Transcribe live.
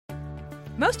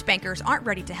Most bankers aren't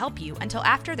ready to help you until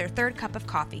after their third cup of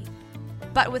coffee.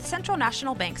 But with Central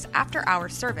National Bank's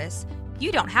after-hours service,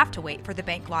 you don't have to wait for the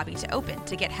bank lobby to open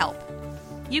to get help.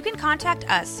 You can contact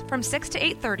us from 6 to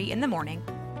 8:30 in the morning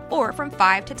or from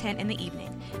 5 to 10 in the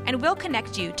evening, and we'll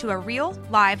connect you to a real,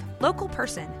 live, local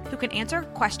person who can answer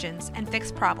questions and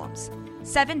fix problems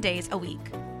 7 days a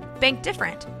week. Bank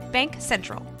different. Bank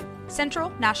Central. Central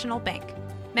National Bank.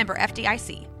 Member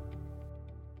FDIC.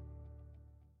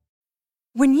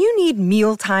 When you need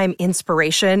mealtime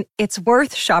inspiration, it's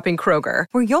worth shopping Kroger,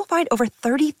 where you'll find over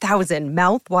 30,000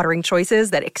 mouth-watering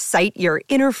choices that excite your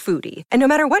inner foodie. And no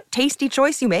matter what tasty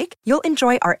choice you make, you'll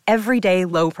enjoy our everyday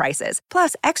low prices,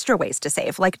 plus extra ways to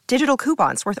save, like digital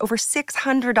coupons worth over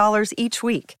 $600 each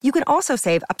week. You can also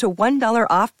save up to $1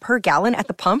 off per gallon at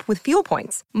the pump with fuel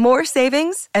points. More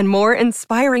savings and more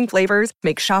inspiring flavors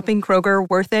make shopping Kroger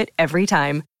worth it every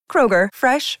time. Kroger,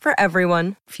 fresh for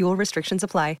everyone. Fuel restrictions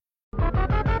apply.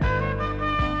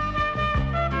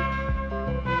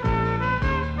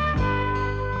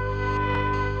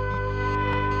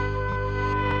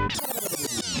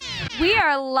 We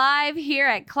are live here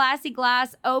at Classy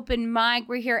Glass Open Mic.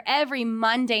 We're here every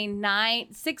Monday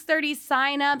night, 6:30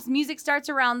 signups. Music starts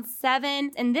around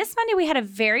 7. And this Monday we had a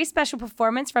very special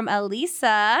performance from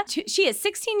Elisa. She is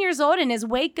 16 years old and is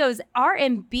Waco's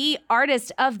R&B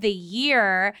Artist of the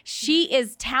Year. She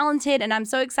is talented, and I'm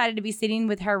so excited to be sitting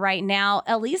with her right now.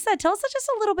 Elisa, tell us just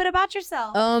a little bit about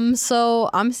yourself. So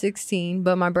I'm 16,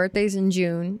 but my birthday's in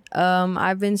June.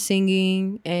 I've been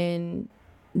singing and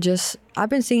I've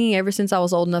been singing ever since I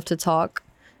was old enough to talk.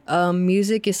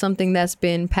 Music is something that's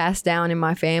been passed down in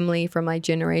my family from like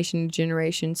generation to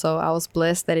generation. So I was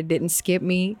blessed that it didn't skip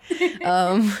me.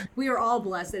 We are all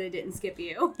blessed that it didn't skip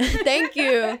you. Thank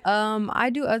you. I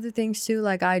do other things too.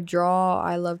 Like I draw,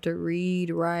 I love to read,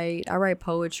 write. I write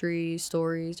poetry,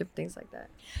 stories, different things like that.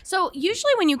 So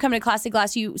usually when you come to Classy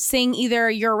Glass, you sing either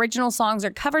your original songs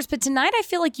or covers. But tonight I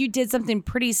feel like you did something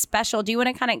pretty special. Do you want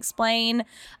to kind of explain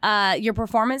your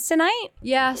performance tonight?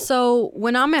 Yeah. So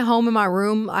when I'm at home in my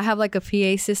room, I have like a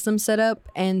PA system set up.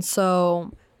 And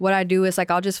so what I do is like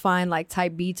I'll just find like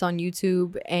type beats on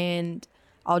YouTube and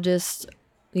I'll just,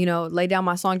 lay down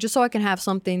my song just so I can have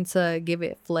something to give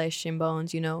it flesh and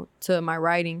bones, to my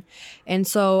writing. And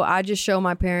so I just show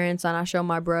my parents and I show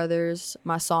my brothers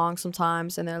my songs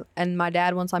sometimes. And my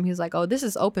dad one time, he was like, oh, this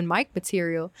is open mic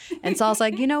material. And so I was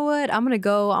like, you know what? I'm going to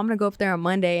go up there on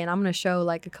Monday and I'm going to show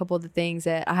like a couple of the things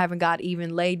that I haven't got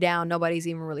even laid down. Nobody's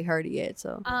even really heard it yet.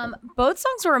 So both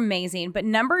songs were amazing. But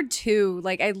number 2,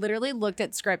 like I literally looked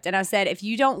at script and I said, if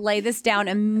you don't lay this down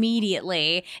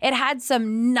immediately, it had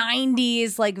some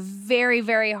 90s, like very,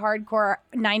 very hardcore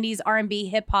 90s R&B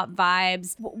hip hop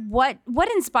vibes. What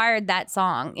inspired that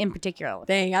song in particular?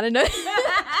 Dang, I didn't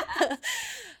know.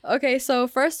 Okay, so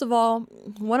first of all,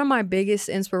 one of my biggest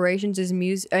inspirations is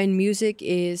music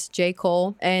is J.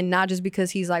 Cole. And not just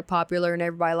because he's like popular and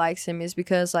everybody likes him, it's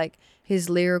because like his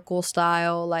lyrical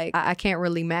style, like I can't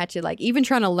really match it. Like even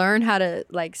trying to learn how to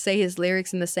like say his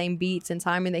lyrics in the same beats and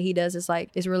timing that he does is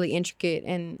like, it's really intricate.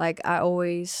 And like I've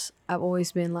always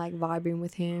been like vibing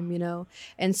with him,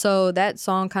 And so that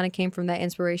song kind of came from that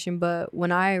inspiration. But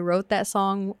when I wrote that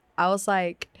song, I was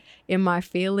like in my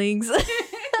feelings.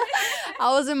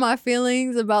 I was in my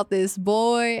feelings about this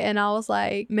boy and I was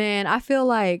like, man, I feel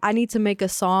like I need to make a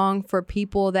song for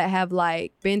people that have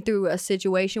like been through a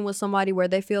situation with somebody where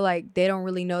they feel like they don't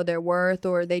really know their worth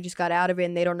or they just got out of it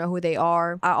and they don't know who they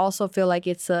are. I also feel like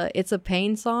it's a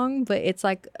pain song, but it's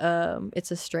like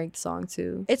it's a strength song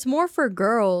too. It's more for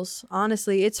girls,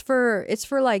 honestly. It's for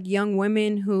like young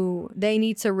women who they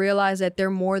need to realize that they're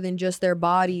more than just their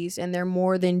bodies and they're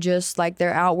more than just like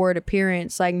their outward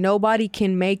appearance. Like nobody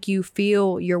can make you feel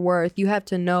your worth. You have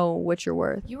to know what you're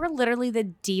worth. You were literally the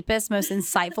deepest, most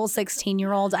insightful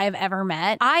 16-year-old I have ever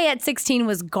met. I at 16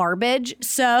 was garbage,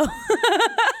 so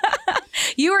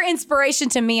you were inspiration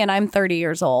to me, and I'm 30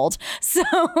 years old. So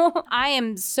I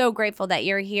am so grateful that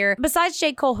you're here. Besides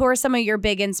J. Cole, who are some of your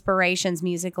big inspirations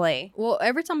musically? Well,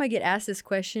 every time I get asked this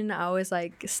question, I always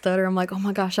like stutter. I'm like, oh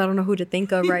my gosh, I don't know who to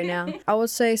think of right now. I would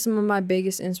say some of my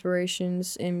biggest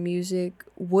inspirations in music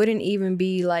wouldn't even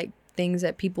be like things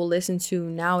that people listen to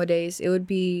nowadays. It would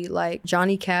be like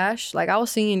Johnny Cash. Like I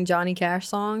was singing Johnny Cash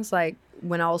songs like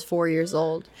when I was 4 years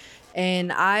old.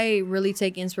 And I really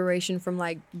take inspiration from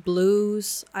like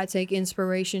blues. I take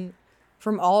inspiration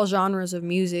from all genres of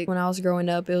music. When I was growing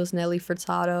up, it was Nelly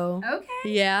Furtado. Okay.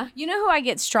 Yeah. You know who I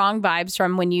get strong vibes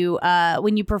from when you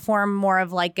perform more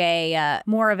of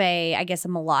a I guess a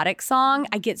melodic song?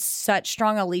 I get such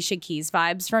strong Alicia Keys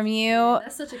vibes from you.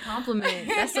 That's such a compliment.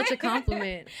 That's such a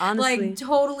compliment. Honestly. Like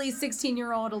totally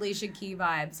 16-year-old Alicia Keys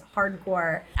vibes,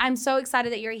 hardcore. I'm so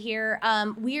excited that you're here.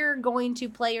 We're going to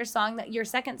play your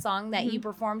second song that you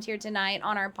performed here tonight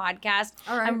on our podcast.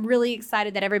 All right. I'm really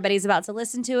excited that everybody's about to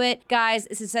listen to it. Guys,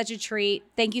 this is such a treat.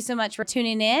 Thank you so much for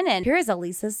tuning in. And here is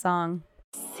Alisa's song.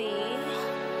 C.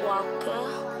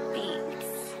 Walker Beats.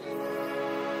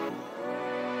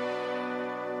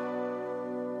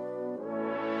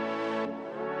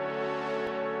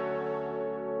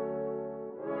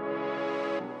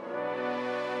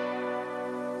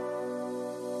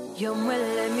 Yo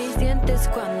muele mis dientes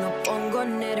cuando pongo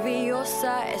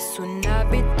nerviosa. Es un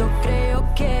hábito,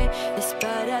 creo que es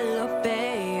para lo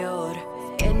peor.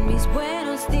 En mis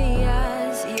buenos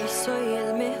días yo soy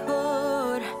el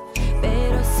mejor,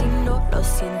 pero si no lo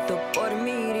siento por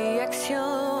mi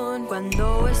reacción.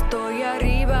 Cuando estoy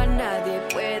arriba nadie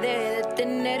puede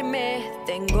detenerme.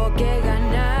 Tengo que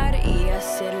ganar y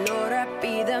hacerlo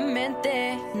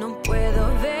rápidamente. No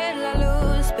puedo ver la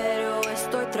luz, pero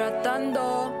estoy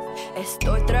tratando.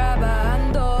 Estoy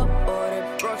trabajando por el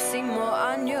próximo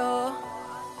año.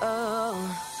 Oh.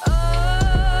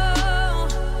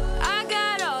 I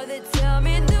got all the time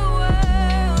in the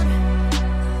world.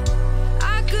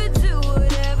 I could do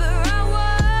whatever I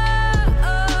want.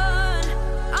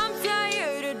 I'm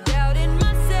tired of doubting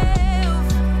myself.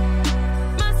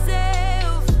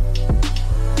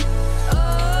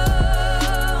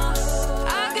 Oh,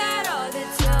 I got all the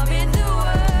time in the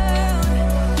world.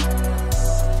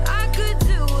 I could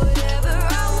do whatever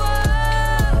I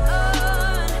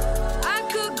want. I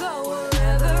could go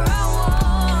wherever I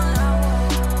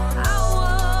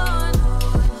want.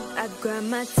 I grind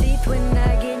my teeth when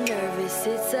I get nervous.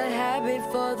 It's a habit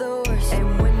for the worst.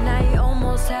 And when I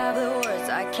almost have the words,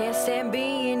 I can't stand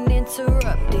being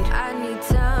interrupted. I need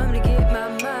time to get my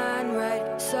mind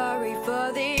right. Sorry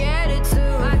for the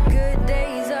attitude. My good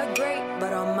days are great,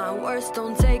 but on my worst,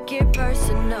 don't take it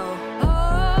personal.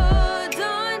 Hold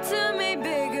on to me,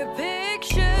 bigger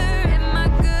picture. Am I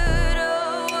good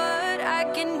or what? I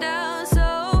can down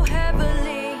so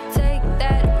heavily. Take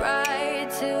that ride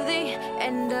to the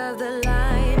end of the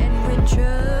line. And when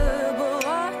trouble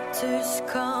waters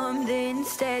come, then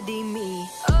steady me.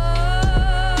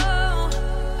 Oh,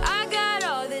 I got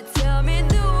all the time in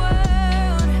the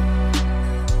world.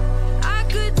 I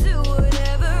could do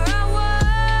whatever I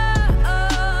want.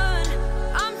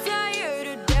 I'm tired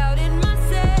of doubting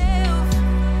myself.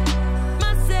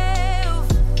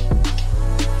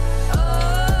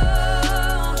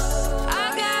 Oh,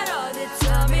 I got all the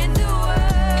time in the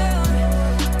world.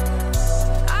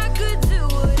 I could do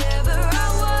whatever I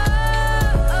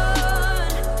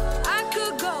want. I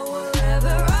could go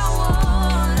wherever I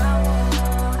want.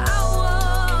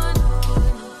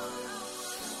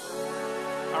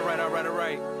 All right.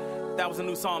 That was a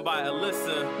new song by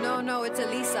Alyssa. No, it's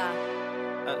Elisa.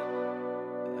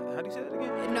 How do you say that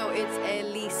again? No, it's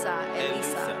Elisa.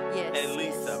 Yes.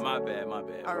 Elisa. Yes. My bad.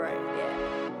 All right,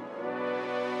 yeah.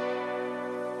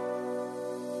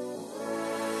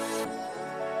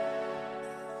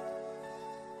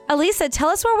 Alisa, tell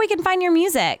us where we can find your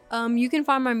music. You can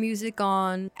find my music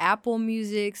on Apple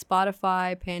Music,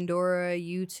 Spotify, Pandora,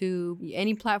 YouTube,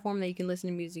 any platform that you can listen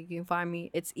to music. You can find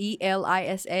me. It's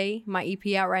ELISA. My EP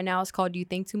out right now is called You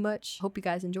Think Too Much. Hope you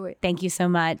guys enjoy it. Thank you so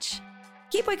much.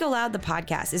 Keep Waco Loud, the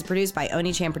podcast, is produced by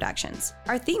Oni-chan Productions.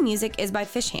 Our theme music is by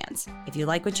Fish Hands. If you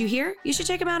like what you hear, you should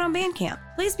check them out on Bandcamp.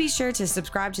 Please be sure to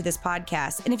subscribe to this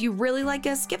podcast, and if you really like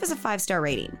us, give us a 5-star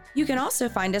rating. You can also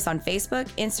find us on Facebook,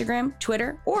 Instagram,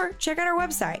 Twitter, or check out our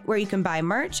website, where you can buy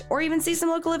merch or even see some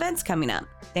local events coming up.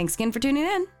 Thanks again for tuning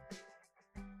in.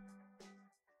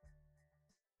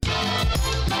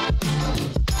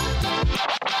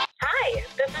 Hi,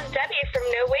 this is Debbie from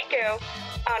No Waco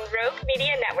on Rogue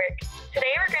Media Network.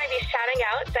 Today we're going to be shouting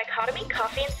out Dichotomy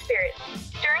Coffee and Spirits.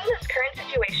 During this current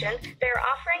situation, they're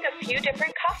offering a few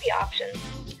different coffee options.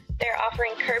 They're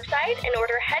offering curbside and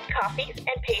order head coffees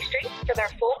and pastries for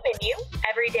their full menu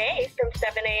every day from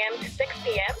 7 a.m. to 6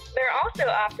 p.m. They're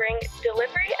also offering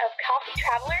delivery of coffee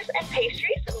travelers and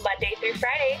pastries Monday through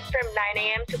Friday from 9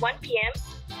 a.m. to 1 p.m.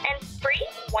 and free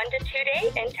 1 to 2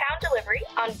 day in-town delivery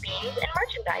on beans and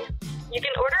merchandise. You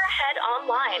can order ahead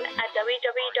online at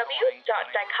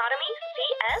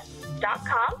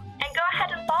www.dichotomycs.com and go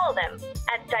ahead and follow them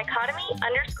at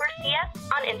dichotomy_CS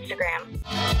on Instagram.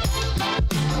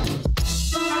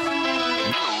 You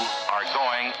are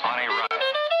going on a run.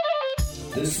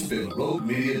 This has been a Rogue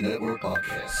Media Network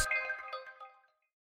podcast.